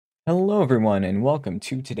Hello everyone and welcome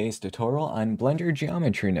to today's tutorial on Blender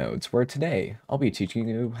Geometry Nodes, where today I'll be teaching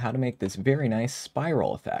you how to make this very nice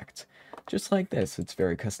spiral effect. Just like this, it's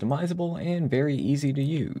very customizable and very easy to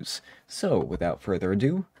use. So without further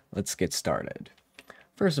ado, let's get started.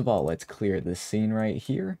 First of all, let's clear this scene right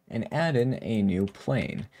here and add in a new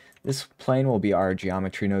plane. This plane will be our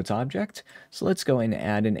Geometry Nodes object, so let's go and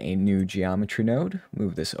add in a new Geometry Node.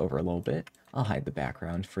 Move this over a little bit. I'll hide the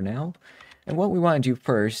background for now. And what we want to do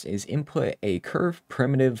first is input a curve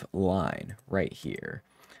primitive line right here.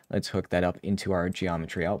 Let's hook that up into our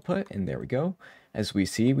geometry output, and there we go. As we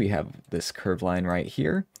see, we have this curve line right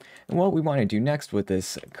here. And what we want to do next with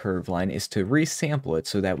this curve line is to resample it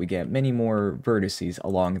so that we get many more vertices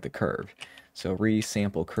along the curve. So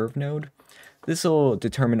resample curve node. This will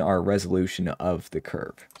determine our resolution of the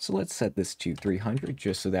curve. So let's set this to 300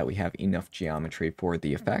 just so that we have enough geometry for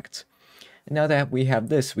the effect. And now that we have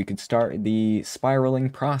this, we can start the spiraling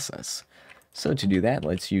process. So to do that,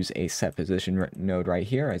 let's use a set position node right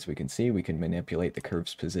here. As we can see, we can manipulate the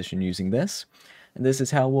curve's position using this. And this is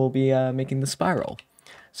how we'll be making the spiral.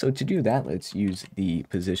 So to do that, let's use the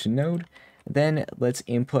position node. Then let's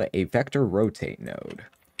input a vector rotate node.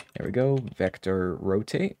 There we go, vector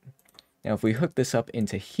rotate. Now if we hook this up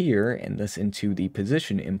into here and this into the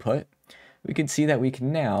position input, we can see that we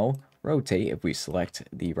can now rotate if we select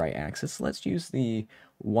the right axis. Let's use the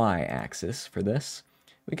Y axis for this.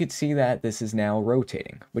 We could see that this is now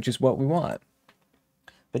rotating, which is what we want.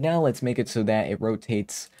 But now let's make it so that it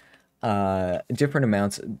rotates different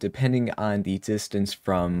amounts depending on the distance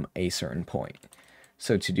from a certain point.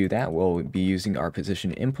 So to do that, we'll be using our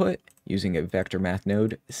position input, using a vector math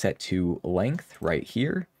node set to length right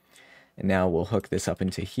here. And now we'll hook this up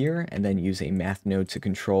into here and then use a math node to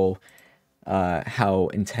control how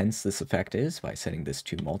intense this effect is by setting this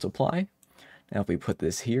to multiply. Now if we put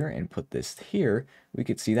this here and put this here, we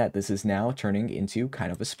could see that this is now turning into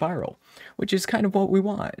kind of a spiral, which is kind of what we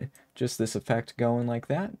want. Just this effect going like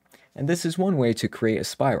that. And this is one way to create a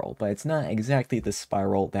spiral, but it's not exactly the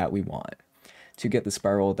spiral that we want. To get the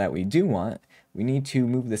spiral that we do want, we need to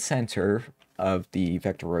move the center of the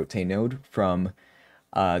vector rotate node from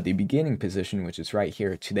the beginning position, which is right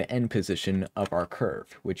here, to the end position of our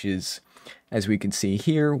curve, which is, as we can see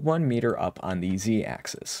here, 1 meter up on the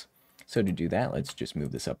z-axis. So to do that, let's just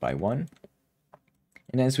move this up by 1.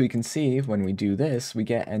 And as we can see, when we do this, we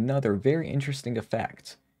get another very interesting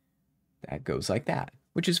effect that goes like that,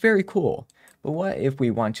 which is very cool. But what if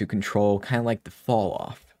we want to control kind of like the fall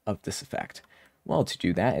off of this effect? Well, to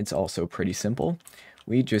do that, it's also pretty simple.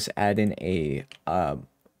 We just add in a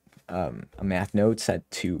math node set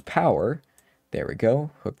to power. There we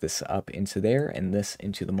go. Hook this up into there and this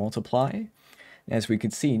into the multiply. And as we can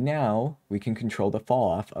see now, we can control the fall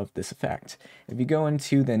off of this effect. If you go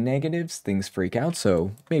into the negatives, things freak out,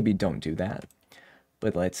 so maybe don't do that.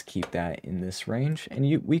 But let's keep that in this range.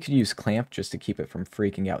 And we could use clamp just to keep it from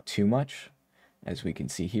freaking out too much, as we can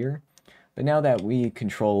see here. But now that we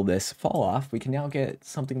control this fall off, we can now get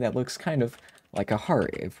something that looks kind of like a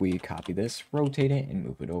heart if we copy this, rotate it, and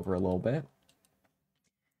move it over a little bit.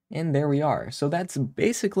 And there we are. So that's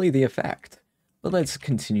basically the effect. But let's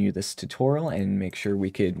continue this tutorial and make sure we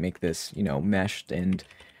could make this, meshed and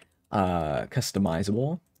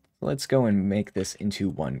customizable. Let's go and make this into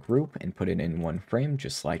one group and put it in one frame,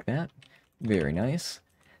 just like that. Very nice.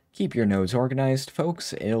 Keep your nodes organized,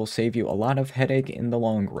 folks. It'll save you a lot of headache in the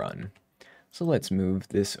long run. So let's move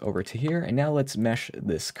this over to here, and now let's mesh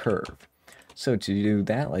this curve. So to do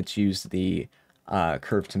that, let's use the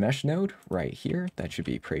curve to mesh node right here. That should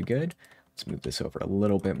be pretty good. Let's move this over a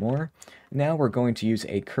little bit more. Now we're going to use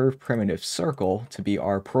a curve primitive circle to be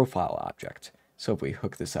our profile object. So if we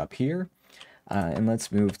hook this up here, and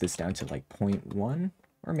let's move this down to like 0.1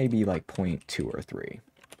 or maybe like 0.2 or 3.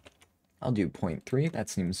 I'll do 0.3. That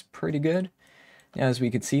seems pretty good. Now, as we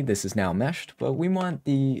can see, this is now meshed, but we want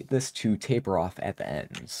this to taper off at the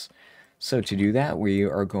ends. So to do that, we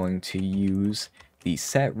are going to use the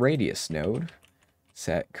set radius node,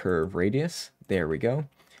 set curve radius. There we go.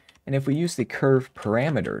 And if we use the curve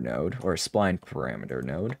parameter node, or spline parameter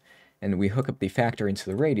node, and we hook up the factor into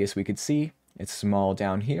the radius, we could see it's small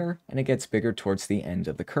down here, and it gets bigger towards the end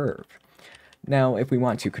of the curve. Now, if we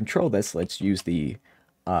want to control this, let's use the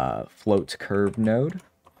float curve node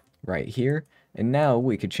right here. And now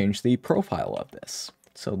we could change the profile of this.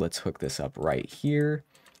 So let's hook this up right here.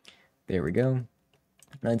 There we go.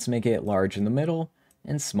 Let's make it large in the middle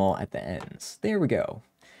and small at the ends. There we go.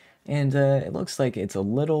 And it looks like it's a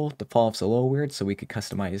little, the fall off's a little weird, so we could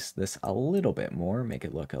customize this a little bit more, make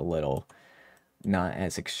it look a little not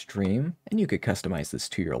as extreme. And you could customize this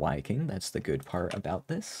to your liking. That's the good part about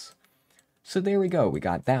this. So there we go, we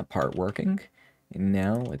got that part working. And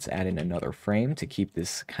now let's add in another frame to keep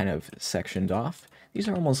this kind of sectioned off. These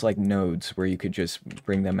are almost like nodes where you could just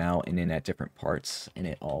bring them out and in at different parts and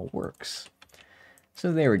it all works.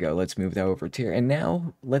 So there we go, let's move that over to here. And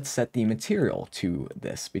now let's set the material to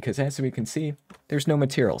this because as we can see, there's no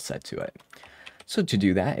material set to it. So to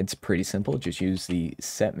do that, it's pretty simple. Just use the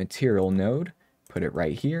set material node, put it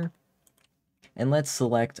right here, and let's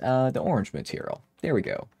select the orange material. There we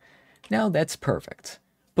go. Now that's perfect.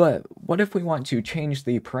 But what if we want to change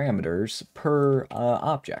the parameters per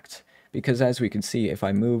object? Because as we can see, if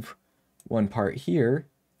I move one part here,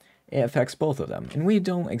 it affects both of them, and we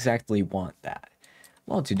don't exactly want that.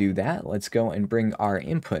 Well, to do that, let's go and bring our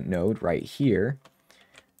input node right here,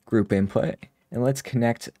 group input, and let's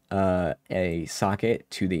connect a socket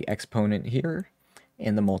to the exponent here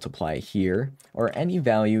and the multiply here, or any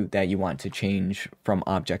value that you want to change from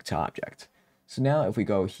object to object. So now if we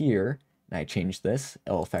go here, and I change this,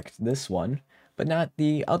 it'll affect this one, but not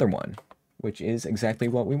the other one, which is exactly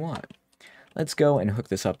what we want. Let's go and hook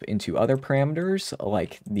this up into other parameters,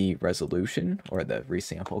 like the resolution, or the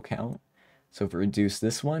resample count. So if we reduce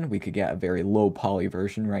this one, we could get a very low poly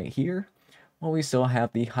version right here, while we still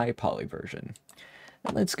have the high poly version.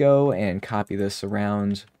 And let's go and copy this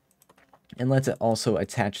around, and let's also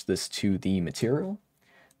attach this to the material.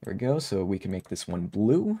 There we go, so we can make this one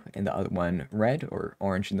blue and the other one red, or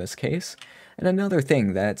orange in this case. And another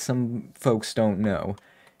thing that some folks don't know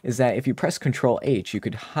is that if you press Ctrl H, you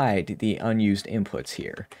could hide the unused inputs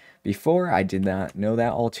here. Before, I did not know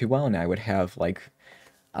that all too well, and I would have like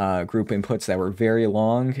group inputs that were very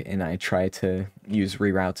long, and I tried to use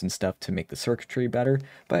reroutes and stuff to make the circuitry better.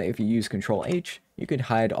 But if you use Ctrl H, you could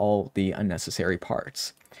hide all the unnecessary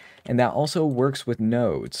parts. And that also works with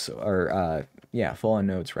nodes, or yeah, full-on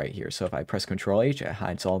nodes right here. So if I press Ctrl H, it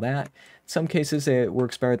hides all that. In some cases it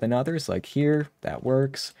works better than others, like here, that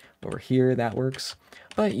works, or here, that works,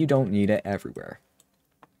 but you don't need it everywhere.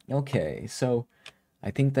 Okay, so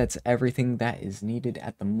I think that's everything that is needed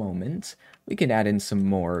at the moment. We can add in some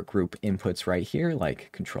more group inputs right here, like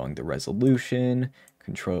controlling the resolution,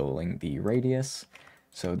 controlling the radius.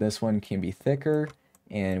 So this one can be thicker,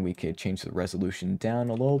 and we could change the resolution down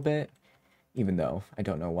a little bit, even though I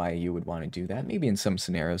don't know why you would want to do that. Maybe in some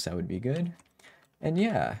scenarios that would be good. And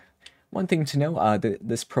yeah, one thing to know,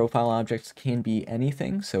 this profile object can be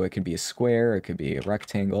anything. So it could be a square, it could be a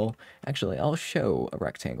rectangle. Actually, I'll show a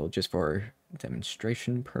rectangle just for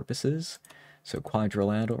demonstration purposes. So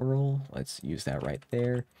quadrilateral, let's use that right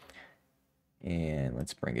there. And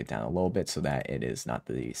let's bring it down a little bit so that it is not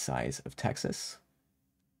the size of Texas.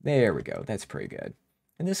 There we go, that's pretty good.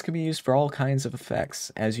 And this could be used for all kinds of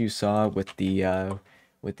effects, as you saw with the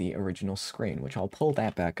original screen, which I'll pull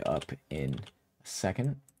that back up in a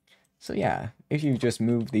second. So yeah, if you just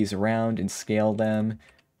move these around and scale them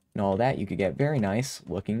and all that, you could get very nice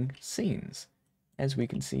looking scenes, as we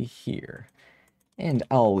can see here. And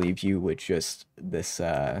I'll leave you with just this,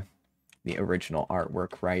 the original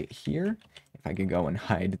artwork right here. If I could go and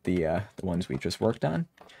hide the ones we just worked on.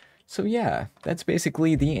 So yeah, that's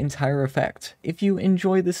basically the entire effect. If you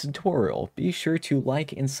enjoyed this tutorial, be sure to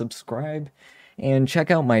like and subscribe, and check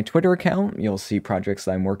out my Twitter account. You'll see projects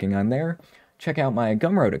that I'm working on there. Check out my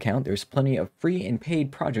Gumroad account. There's plenty of free and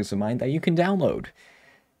paid projects of mine that you can download.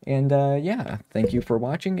 And yeah, thank you for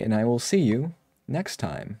watching, and I will see you next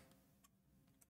time.